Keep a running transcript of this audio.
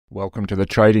Welcome to the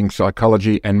Trading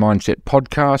Psychology and Mindset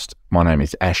Podcast. My name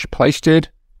is Ash Plaisted.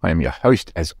 I am your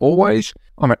host as always.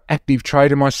 I'm an active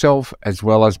trader myself, as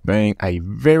well as being a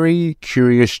very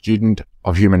curious student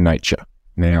of human nature.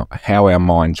 Now, how our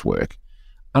minds work.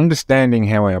 Understanding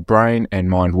how our brain and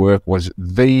mind work was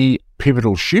the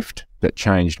pivotal shift that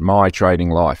changed my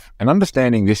trading life. And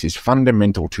understanding this is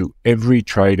fundamental to every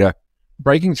trader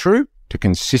breaking through to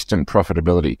consistent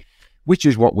profitability, which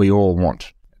is what we all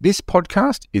want. This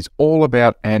podcast is all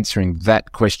about answering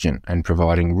that question and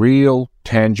providing real,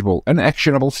 tangible, and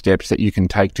actionable steps that you can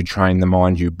take to train the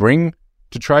mind you bring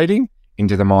to trading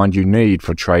into the mind you need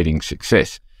for trading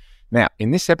success. Now,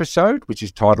 in this episode, which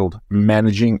is titled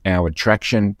Managing Our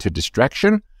Attraction to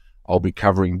Distraction, I'll be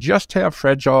covering just how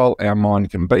fragile our mind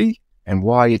can be and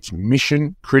why it's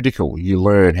mission critical you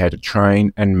learn how to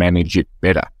train and manage it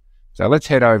better. So let's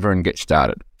head over and get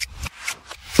started.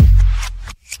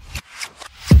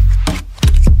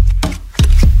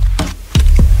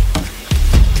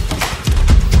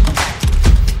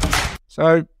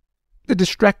 So, the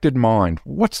distracted mind,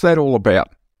 what's that all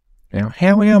about? Now,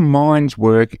 how our minds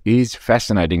work is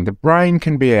fascinating. The brain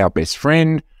can be our best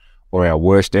friend or our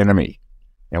worst enemy.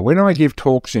 Now, when I give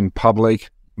talks in public,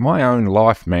 my own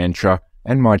life mantra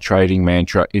and my trading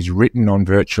mantra is written on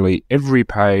virtually every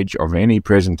page of any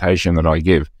presentation that I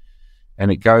give. And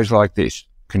it goes like this: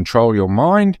 control your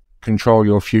mind, control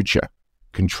your future.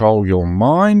 Control your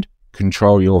mind,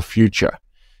 control your future.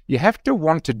 You have to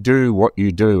want to do what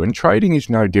you do, and trading is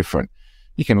no different.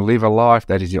 You can live a life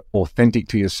that is authentic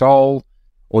to your soul,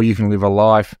 or you can live a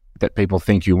life that people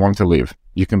think you want to live.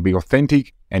 You can be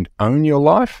authentic and own your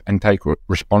life and take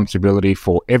responsibility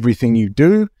for everything you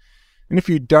do. And if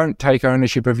you don't take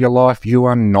ownership of your life, you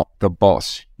are not the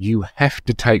boss. You have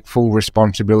to take full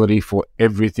responsibility for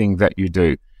everything that you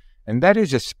do. And that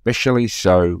is especially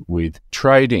so with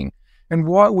trading. And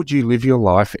why would you live your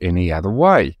life any other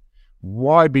way?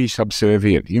 Why be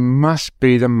subservient? You must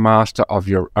be the master of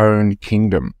your own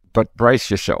kingdom. But brace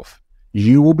yourself.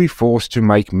 You will be forced to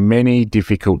make many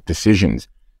difficult decisions,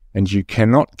 and you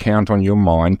cannot count on your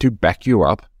mind to back you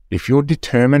up if your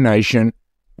determination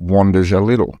wanders a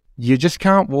little. You just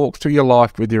can't walk through your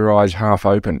life with your eyes half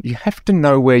open. You have to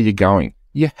know where you're going.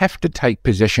 You have to take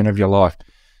possession of your life.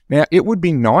 Now, it would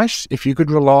be nice if you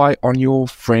could rely on your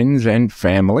friends and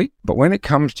family, but when it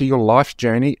comes to your life's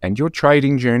journey and your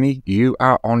trading journey, you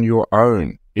are on your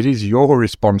own. It is your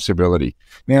responsibility.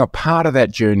 Now, part of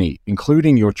that journey,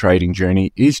 including your trading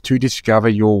journey, is to discover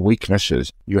your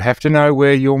weaknesses. You have to know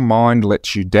where your mind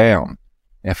lets you down.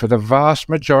 Now, for the vast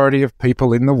majority of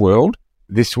people in the world,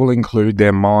 this will include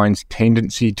their mind's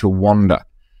tendency to wander.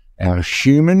 Our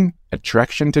human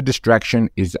attraction to distraction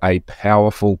is a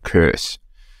powerful curse.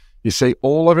 You see,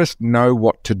 all of us know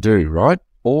what to do, right?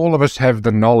 All of us have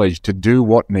the knowledge to do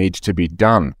what needs to be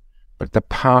done. But the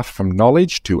path from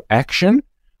knowledge to action,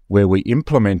 where we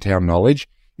implement our knowledge,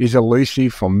 is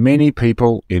elusive for many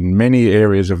people in many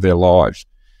areas of their lives.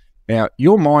 Now,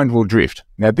 your mind will drift.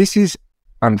 Now, this is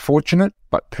unfortunate,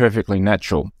 but perfectly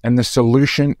natural. And the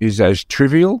solution is as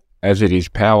trivial as it is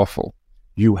powerful.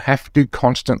 You have to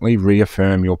constantly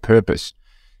reaffirm your purpose.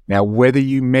 Now, whether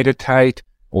you meditate,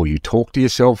 or you talk to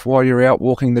yourself while you're out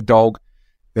walking the dog,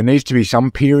 there needs to be some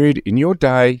period in your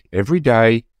day, every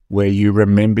day, where you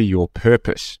remember your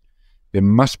purpose. There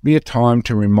must be a time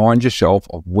to remind yourself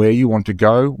of where you want to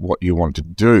go, what you want to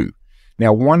do.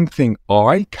 Now, one thing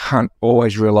I can't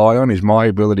always rely on is my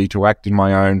ability to act in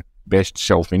my own best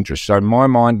self-interest. So my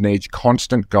mind needs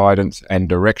constant guidance and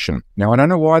direction. Now, I don't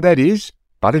know why that is,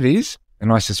 but it is.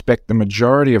 And I suspect the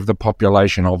majority of the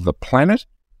population of the planet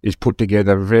is put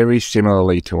together very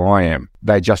similarly to I am.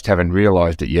 They just haven't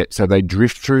realized it yet, so they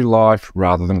drift through life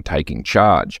rather than taking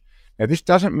charge. Now, this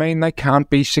doesn't mean they can't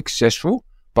be successful,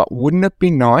 but wouldn't it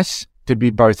be nice to be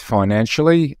both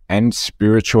financially and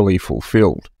spiritually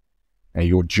fulfilled? Now,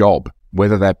 your job,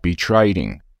 whether that be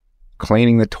trading,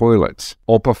 cleaning the toilets,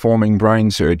 or performing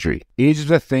brain surgery, is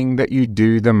the thing that you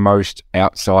do the most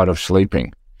outside of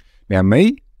sleeping. Now,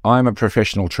 me, I'm a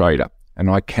professional trader, and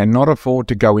I cannot afford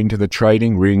to go into the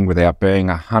trading ring without being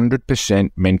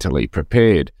 100% mentally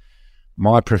prepared.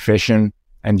 My profession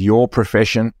and your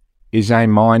profession is a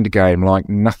mind game like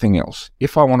nothing else.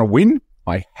 If I want to win,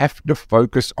 I have to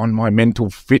focus on my mental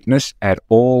fitness at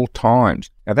all times.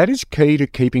 Now, that is key to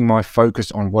keeping my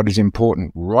focus on what is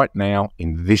important right now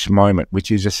in this moment,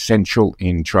 which is essential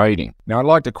in trading. Now, I'd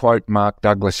like to quote Mark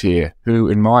Douglas here, who,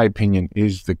 in my opinion,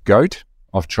 is the GOAT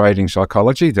of trading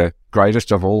psychology, the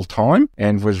greatest of all time,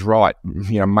 and was right.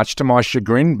 Much to my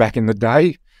chagrin back in the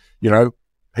day,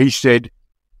 he said,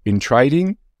 in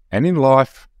trading and in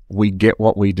life, we get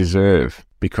what we deserve.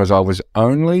 because I was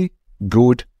only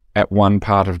good at one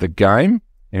part of the game.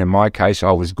 And in my case,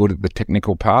 I was good at the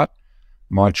technical part.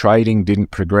 My trading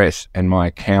didn't progress and my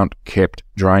account kept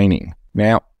draining.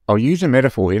 Now, I'll use a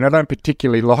metaphor here, and I don't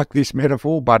particularly like this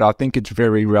metaphor, but I think it's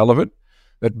very relevant,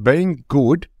 that being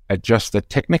good at just the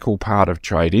technical part of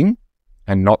trading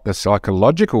and not the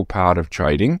psychological part of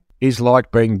trading is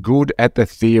like being good at the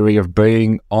theory of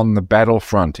being on the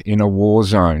battlefront in a war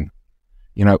zone,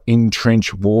 in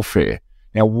trench warfare.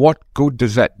 Now, what good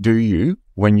does that do you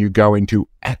when you go into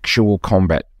actual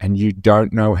combat and you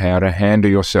don't know how to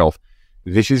handle yourself?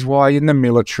 This is why in the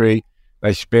military,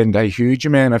 they spend a huge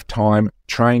amount of time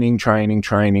training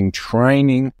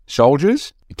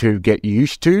soldiers to get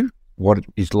used to what it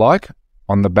is like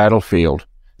on the battlefield,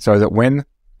 so that when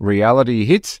reality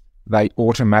hits, they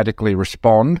automatically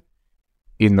respond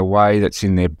in the way that's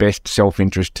in their best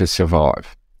self-interest to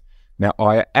survive. Now,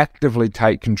 I actively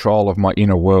take control of my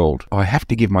inner world. I have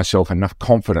to give myself enough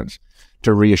confidence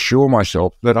to reassure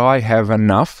myself that I have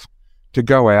enough to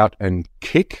go out and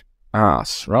kick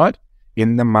ass, right,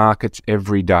 in the markets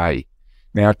every day.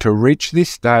 Now, to reach this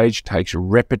stage takes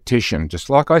repetition. Just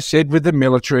like I said with the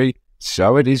military,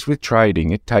 so it is with trading.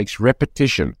 It takes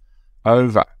repetition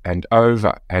over and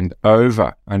over and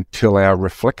over until our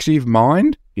reflexive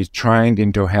mind is trained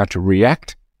into how to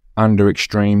react under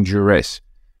extreme duress,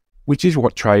 which is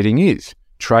what trading is.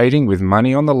 Trading with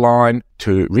money on the line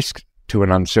to risk to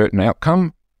an uncertain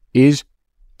outcome is,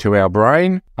 to our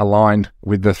brain, aligned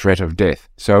with the threat of death.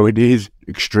 So it is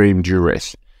extreme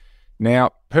duress.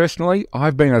 Now, personally,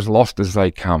 I've been as lost as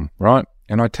they come, right?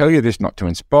 And I tell you this not to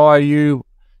inspire you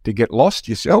to get lost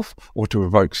yourself or to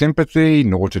evoke sympathy,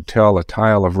 nor to tell a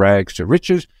tale of rags to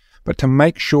riches, but to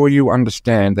make sure you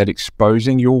understand that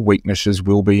exposing your weaknesses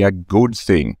will be a good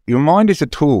thing. Your mind is a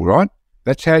tool, right?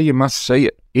 That's how you must see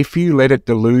it. If you let it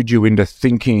delude you into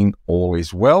thinking all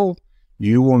is well,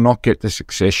 you will not get the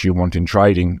success you want in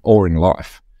trading or in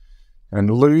life.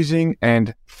 And losing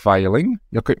and failing,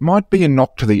 look, it might be a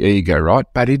knock to the ego, right?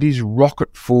 But it is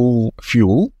rocket full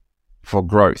fuel for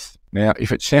growth. Now,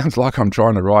 if it sounds like I'm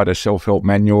trying to write a self-help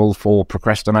manual for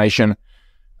procrastination,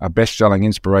 a best-selling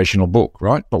inspirational book,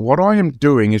 right? But what I am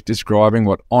doing is describing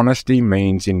what honesty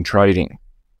means in trading.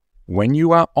 When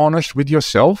you are honest with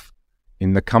yourself,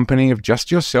 in the company of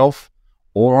just yourself,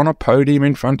 or on a podium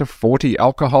in front of 40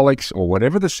 alcoholics, or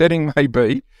whatever the setting may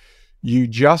be, you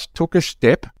just took a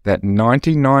step that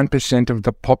 99% of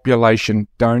the population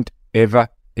don't ever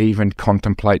even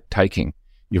contemplate taking.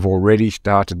 You've already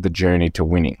started the journey to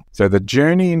winning. So the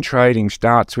journey in trading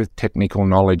starts with technical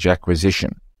knowledge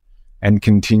acquisition and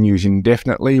continues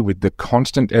indefinitely with the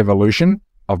constant evolution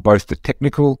of both the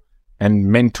technical and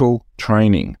mental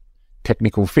training,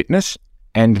 technical fitness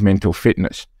and mental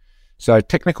fitness. So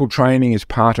technical training is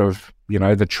part of,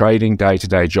 the trading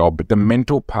day-to-day job, but the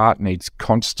mental part needs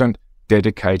constant,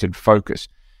 dedicated focus.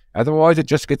 Otherwise, it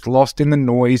just gets lost in the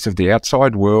noise of the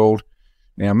outside world.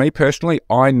 Now, me personally,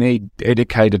 I need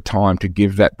dedicated time to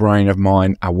give that brain of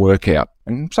mine a workout.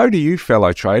 And so do you,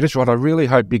 fellow traders, right? I really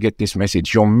hope you get this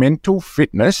message. Your mental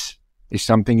fitness is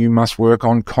something you must work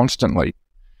on constantly.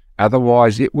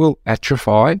 Otherwise, it will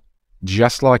atrophy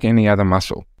just like any other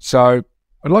muscle. So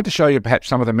I'd like to show you perhaps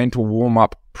some of the mental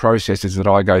warm-up processes that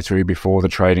I go through before the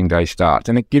trading day starts.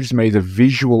 And it gives me the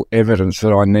visual evidence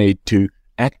that I need to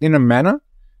act in a manner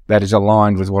that is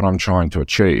aligned with what I'm trying to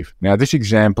achieve. Now, this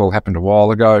example happened a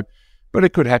while ago, but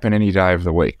it could happen any day of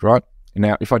the week, right?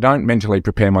 Now, if I don't mentally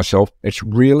prepare myself, it's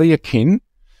really akin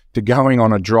to going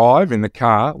on a drive in the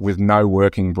car with no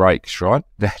working brakes, right?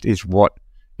 That is what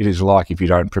it is like if you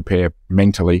don't prepare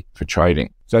mentally for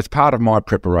trading. So it's part of my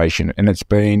preparation, and it's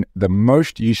been the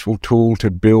most useful tool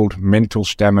to build mental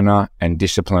stamina and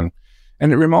discipline.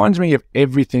 And it reminds me of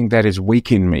everything that is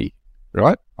weak in me,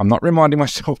 right? I'm not reminding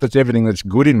myself that's everything that's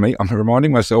good in me. I'm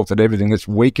reminding myself that everything that's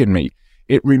weak in me.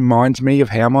 It reminds me of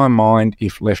how my mind,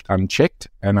 if left unchecked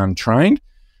and untrained,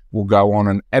 will go on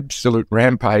an absolute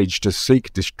rampage to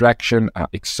seek distraction,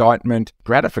 excitement,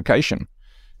 gratification.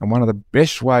 And one of the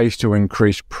best ways to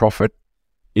increase profit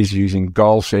is using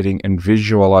goal setting and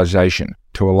visualization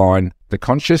to align the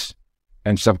conscious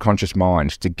and subconscious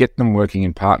minds to get them working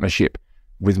in partnership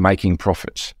with making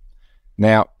profits.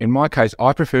 Now, in my case,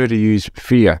 I prefer to use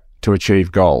fear to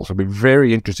achieve goals. I'll be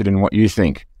very interested in what you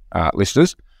think,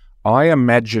 listeners. I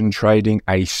imagine trading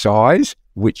a size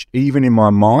which, even in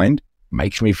my mind,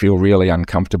 makes me feel really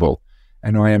uncomfortable.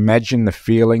 And I imagine the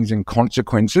feelings and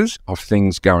consequences of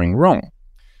things going wrong.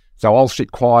 So I'll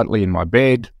sit quietly in my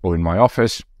bed or in my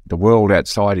office. The world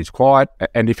outside is quiet.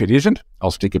 And if it isn't,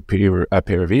 I'll stick a pair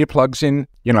of earplugs in,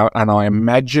 and I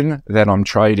imagine that I'm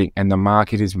trading and the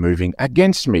market is moving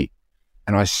against me.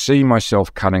 and I see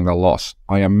myself cutting the loss.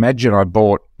 I imagine I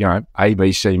bought,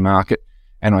 ABC market,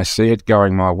 and I see it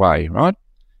going my way, right?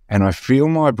 And I feel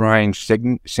my brain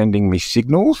sending me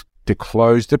signals to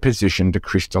close the position to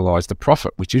crystallize the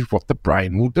profit, which is what the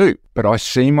brain will do. But I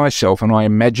see myself and I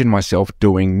imagine myself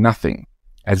doing nothing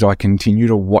as I continue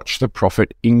to watch the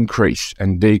profit increase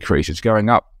and decrease. It's going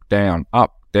up, down,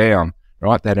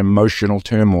 right? That emotional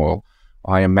turmoil.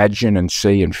 I imagine and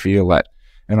see and feel that.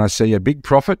 And I see a big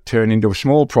profit turn into a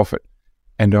small profit.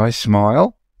 And I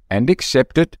smile and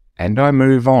accept it and I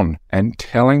move on and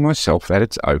telling myself that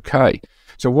it's okay.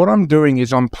 So what I'm doing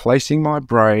is I'm placing my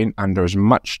brain under as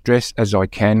much stress as I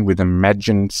can with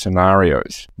imagined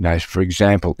scenarios. Now, for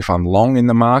example, if I'm long in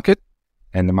the market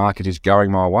and the market is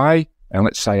going my way, and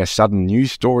let's say a sudden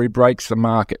news story breaks the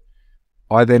market,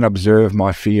 I then observe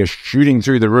my fear shooting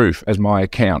through the roof as my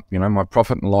account, my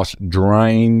profit and loss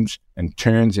drains and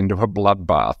turns into a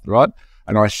bloodbath, right?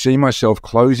 And I see myself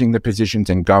closing the positions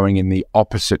and going in the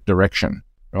opposite direction,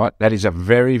 right? That is a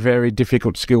very, very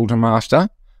difficult skill to master.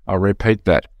 I'll repeat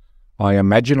that. I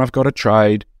imagine I've got a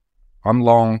trade, I'm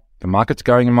long, the market's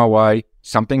going in my way,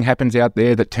 something happens out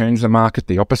there that turns the market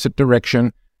the opposite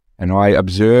direction, and I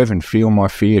observe and feel my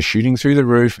fear shooting through the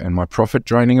roof and my profit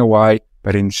draining away.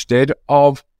 But instead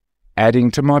of adding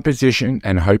to my position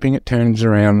and hoping it turns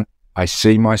around, I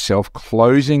see myself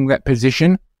closing that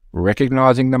position,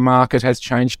 recognizing the market has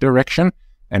changed direction,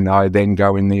 and I then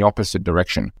go in the opposite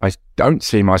direction. I don't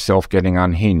see myself getting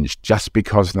unhinged just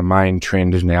because the main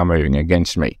trend is now moving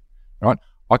against me, right?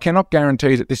 I cannot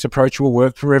guarantee that this approach will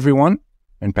work for everyone,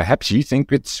 and perhaps you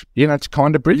think it's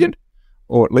kind of brilliant,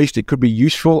 or at least it could be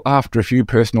useful after a few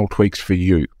personal tweaks for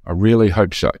you. I really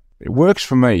hope so. It works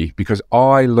for me because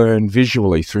I learn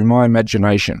visually through my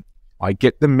imagination. I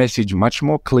get the message much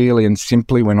more clearly and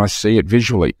simply when I see it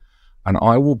visually, and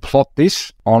I will plot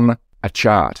this on a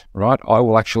chart, right? I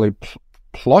will actually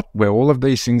plot where all of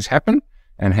these things happen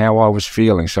and how I was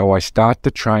feeling. So I start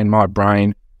to train my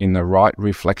brain in the right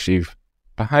reflexive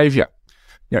behavior.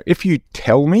 If you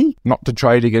tell me not to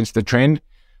trade against the trend,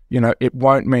 it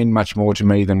won't mean much more to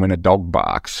me than when a dog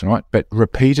barks, right? But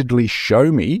repeatedly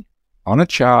show me on a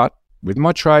chart with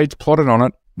my trades plotted on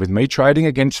it, with me trading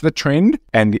against the trend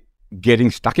and getting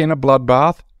stuck in a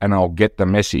bloodbath, and I'll get the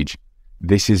message.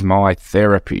 This is my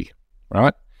therapy,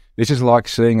 right? This is like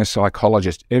seeing a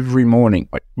psychologist every morning.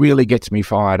 It really gets me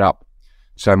fired up.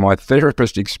 So my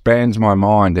therapist expands my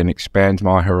mind and expands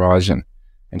my horizon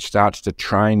and starts to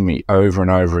train me over and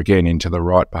over again into the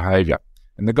right behavior.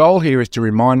 And the goal here is to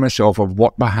remind myself of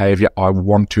what behavior I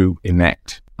want to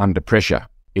enact under pressure.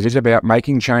 It is about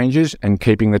making changes and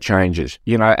keeping the changes.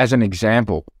 As an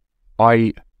example,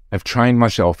 I have trained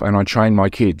myself and I train my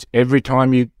kids. Every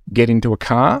time you get into a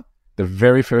car, the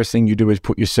very first thing you do is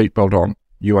put your seatbelt on.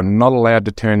 You are not allowed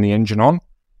to turn the engine on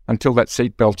until that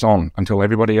seatbelt's on, until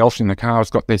everybody else in the car has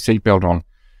got their seatbelt on.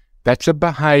 That's a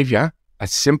behavior, a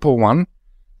simple one,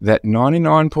 that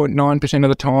 99.9% of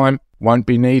the time won't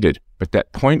be needed. But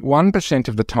that 0.1%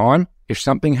 of the time, if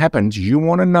something happens, you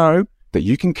want to know that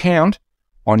you can count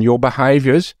on your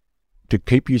behaviors to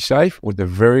keep you safe, or at the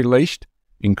very least,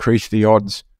 increase the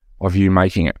odds of you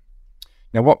making it.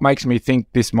 Now, what makes me think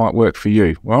this might work for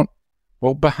you?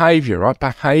 Well, behavior, right?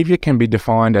 Behavior can be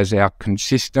defined as our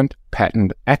consistent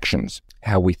patterned actions.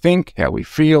 How we think, how we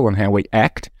feel, and how we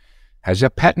act has a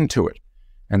pattern to it.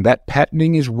 And that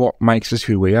patterning is what makes us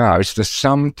who we are. It's the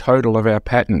sum total of our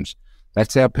patterns.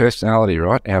 That's our personality,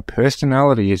 right? Our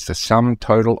personality is the sum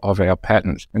total of our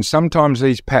patterns. And sometimes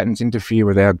these patterns interfere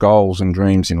with our goals and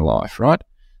dreams in life, right?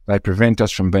 They prevent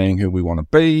us from being who we want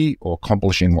to be or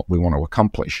accomplishing what we want to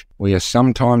accomplish. We are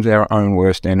sometimes our own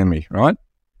worst enemy, right?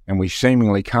 And we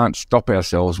seemingly can't stop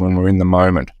ourselves when we're in the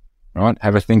moment, right?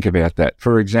 Have a think about that.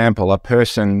 For example, a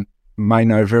person may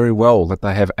know very well that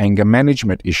they have anger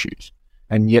management issues,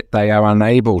 and yet they are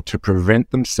unable to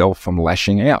prevent themselves from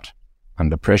lashing out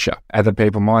under pressure. Other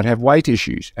people might have weight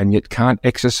issues and yet can't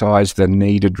exercise the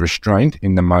needed restraint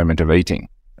in the moment of eating,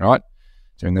 right?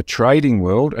 So in the trading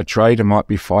world, a trader might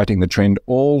be fighting the trend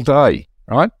all day,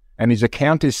 right? And his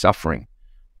account is suffering,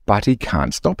 but he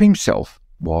can't stop himself.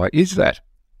 Why is that?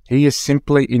 He is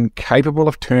simply incapable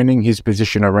of turning his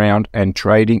position around and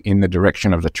trading in the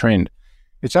direction of the trend.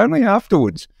 It's only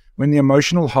afterwards, when the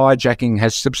emotional hijacking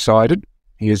has subsided,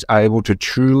 he is able to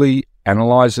truly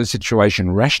analyze the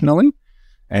situation rationally,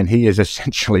 and he is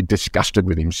essentially disgusted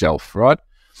with himself, right?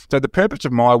 So the purpose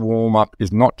of my warm-up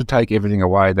is not to take everything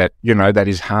away that, that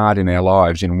is hard in our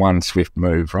lives in one swift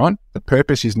move, right? The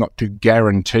purpose is not to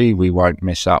guarantee we won't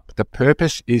mess up. The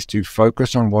purpose is to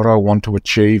focus on what I want to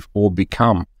achieve or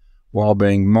become. while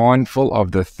being mindful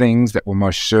of the things that will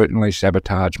most certainly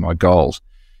sabotage my goals.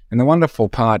 And the wonderful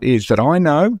part is that I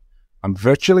know I'm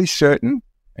virtually certain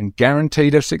and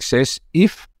guaranteed of success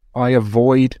if I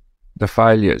avoid the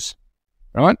failures,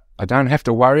 right? I don't have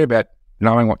to worry about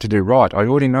knowing what to do right. I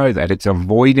already know that. It's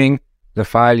avoiding the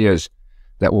failures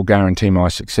that will guarantee my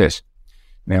success.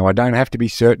 Now, I don't have to be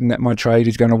certain that my trade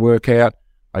is going to work out.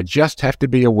 I just have to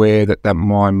be aware that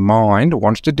my mind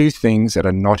wants to do things that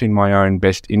are not in my own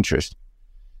best interest.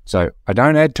 So I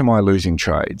don't add to my losing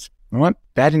trades, right?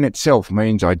 That in itself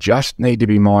means I just need to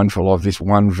be mindful of this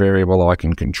one variable I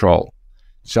can control.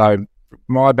 So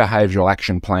my behavioral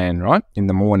action plan, right, in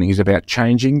the morning is about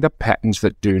changing the patterns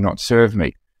that do not serve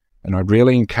me. And I'd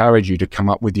really encourage you to come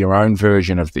up with your own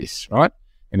version of this, right?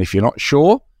 And if you're not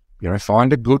sure,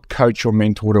 find a good coach or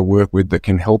mentor to work with that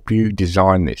can help you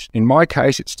design this. In my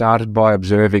case, it started by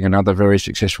observing another very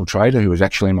successful trader who was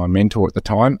actually my mentor at the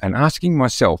time and asking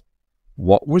myself,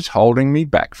 what was holding me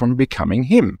back from becoming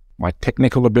him? My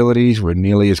technical abilities were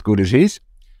nearly as good as his.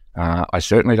 I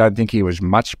certainly don't think he was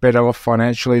much better off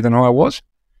financially than I was.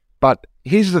 But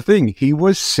here's the thing, he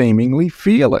was seemingly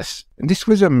fearless. And this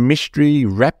was a mystery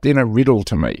wrapped in a riddle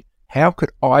to me. How could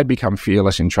I become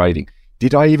fearless in trading?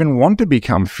 Did I even want to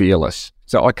become fearless?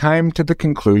 So I came to the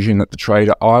conclusion that the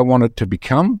trader I wanted to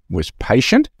become was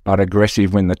patient, but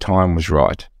aggressive when the time was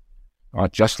right.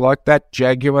 Right, just like that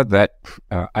jaguar, that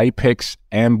apex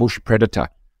ambush predator.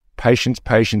 Patience,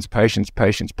 patience, patience,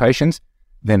 patience, patience,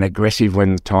 then aggressive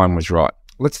when the time was right.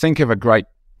 Let's think of a great,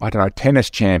 tennis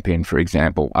champion, for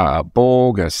example,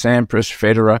 Borg, Sampras,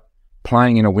 Federer,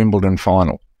 playing in a Wimbledon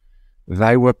final.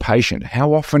 They were patient.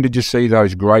 How often did you see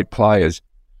those great players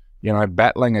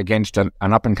battling against an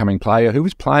up-and-coming player who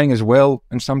was playing as well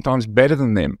and sometimes better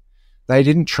than them? They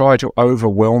didn't try to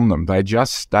overwhelm them. They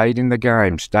just stayed in the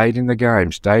game, stayed in the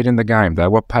game, stayed in the game. They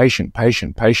were patient,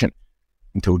 patient, patient,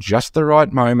 until just the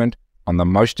right moment, on the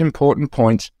most important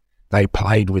points, they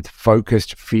played with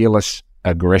focused, fearless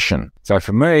aggression. So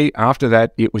for me, after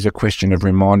that, it was a question of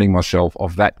reminding myself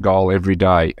of that goal every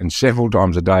day and several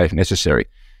times a day if necessary.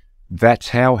 That's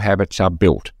how habits are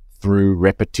built, through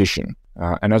repetition.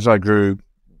 And as I grew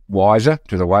wiser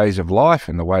to the ways of life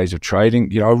and the ways of trading,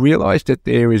 I realized that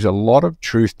there is a lot of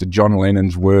truth to John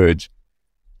Lennon's words.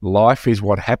 Life is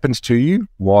what happens to you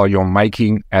while you're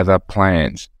making other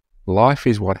plans. Life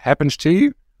is what happens to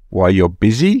you while you're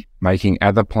busy making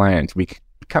other plans. We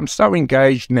become so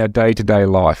engaged in our day-to-day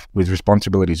life with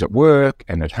responsibilities at work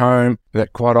and at home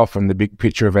that quite often the big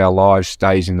picture of our lives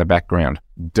stays in the background.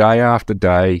 Day after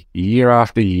day, year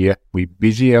after year, we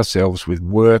busy ourselves with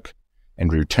work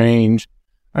and routines,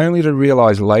 only to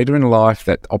realize later in life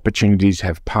that opportunities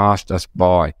have passed us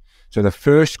by. So the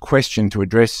first question to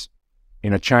address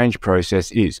in a change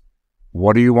process is,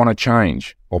 what do you want to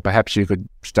change? Or perhaps you could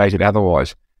state it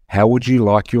otherwise. How would you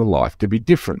like your life to be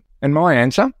different? And my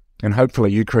answer, and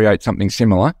hopefully you create something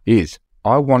similar, is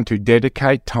I want to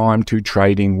dedicate time to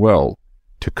trading well,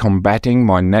 to combating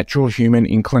my natural human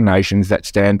inclinations that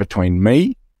stand between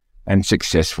me and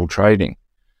successful trading.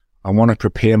 I want to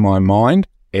prepare my mind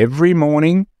every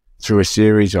morning through a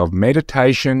series of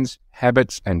meditations,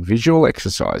 habits, and visual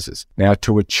exercises. Now,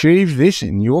 to achieve this,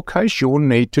 in your case, you'll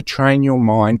need to train your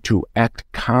mind to act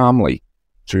calmly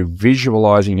through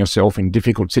visualizing yourself in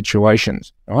difficult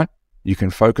situations, right? You can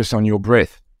focus on your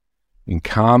breath and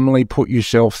calmly put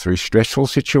yourself through stressful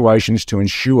situations to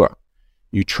ensure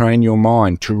you train your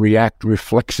mind to react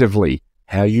reflexively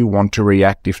how you want to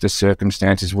react if the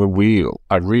circumstances are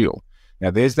real. Now,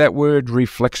 there's that word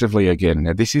reflexively again.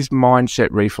 Now, this is mindset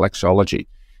reflexology.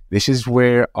 This is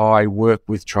where I work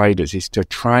with traders, is to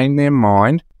train their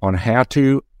mind on how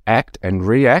to act and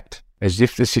react as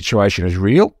if the situation is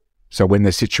real. So when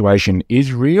the situation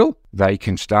is real, they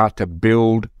can start to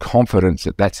build confidence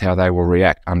that that's how they will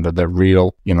react under the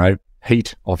real,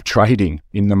 heat of trading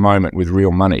in the moment with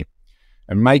real money.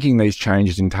 And making these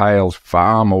changes entails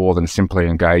far more than simply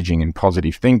engaging in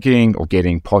positive thinking or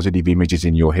getting positive images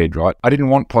in your head, right? I didn't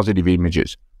want positive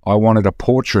images. I wanted a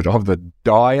portrait of the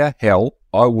dire hell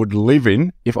I would live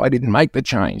in if I didn't make the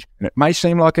change. And it may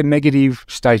seem like a negative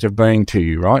state of being to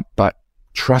you, right? But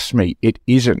trust me, it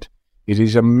isn't. It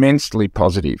is immensely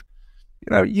positive.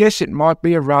 Yes, it might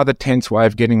be a rather tense way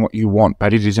of getting what you want,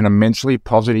 but it is an immensely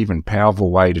positive and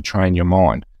powerful way to train your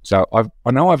mind. So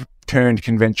I know I've turned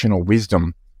conventional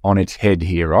wisdom on its head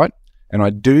here, right? And I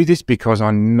do this because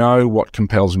I know what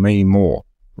compels me more.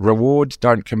 Rewards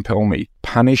don't compel me.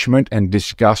 Punishment and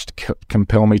disgust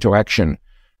compel me to action.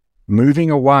 Moving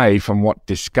away from what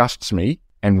disgusts me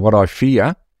and what I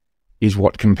fear is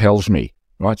what compels me,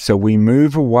 right? So we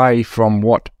move away from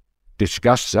what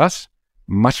disgusts us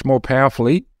much more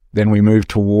powerfully then we move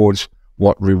towards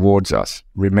what rewards us.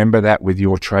 Remember that with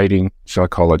your trading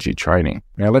psychology training.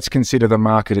 Now let's consider the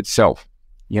market itself.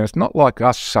 It's not like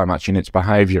us so much in its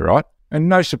behavior, right? And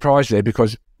no surprise there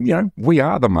because, we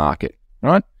are the market,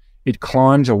 right? It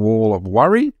climbs a wall of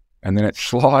worry and then it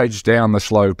slides down the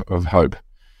slope of hope.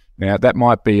 Now, that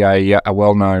might be a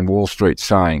well-known Wall Street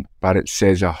saying, but it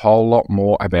says a whole lot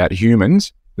more about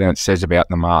humans than it says about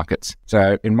the markets.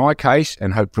 So in my case,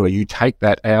 and hopefully you take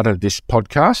that out of this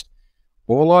podcast,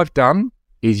 all I've done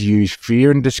is use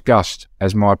fear and disgust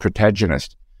as my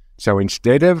protagonist. So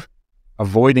instead of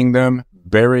avoiding them,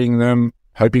 burying them,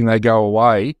 hoping they go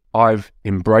away, I've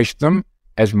embraced them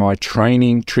as my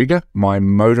training trigger, my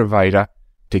motivator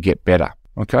to get better.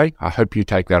 Okay? I hope you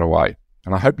take that away.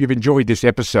 And I hope you've enjoyed this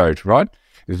episode, right?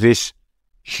 This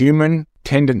human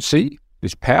tendency,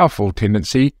 this powerful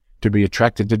tendency to be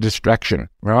attracted to distraction,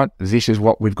 right? This is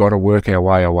what we've got to work our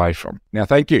way away from. Now,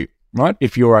 thank you, right?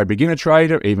 If you're a beginner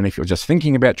trader, even if you're just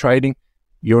thinking about trading,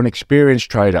 you're an experienced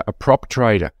trader, a prop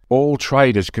trader. All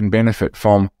traders can benefit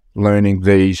from learning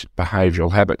these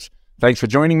behavioral habits. Thanks for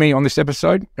joining me on this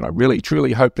episode, and I really,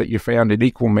 truly hope that you found in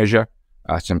equal measure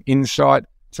some insight,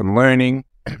 some learning,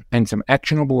 and some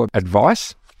actionable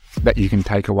advice that you can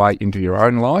take away into your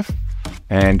own life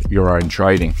and your own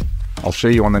trading. I'll see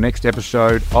you on the next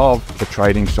episode of the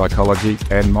Trading Psychology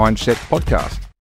and Mindset Podcast.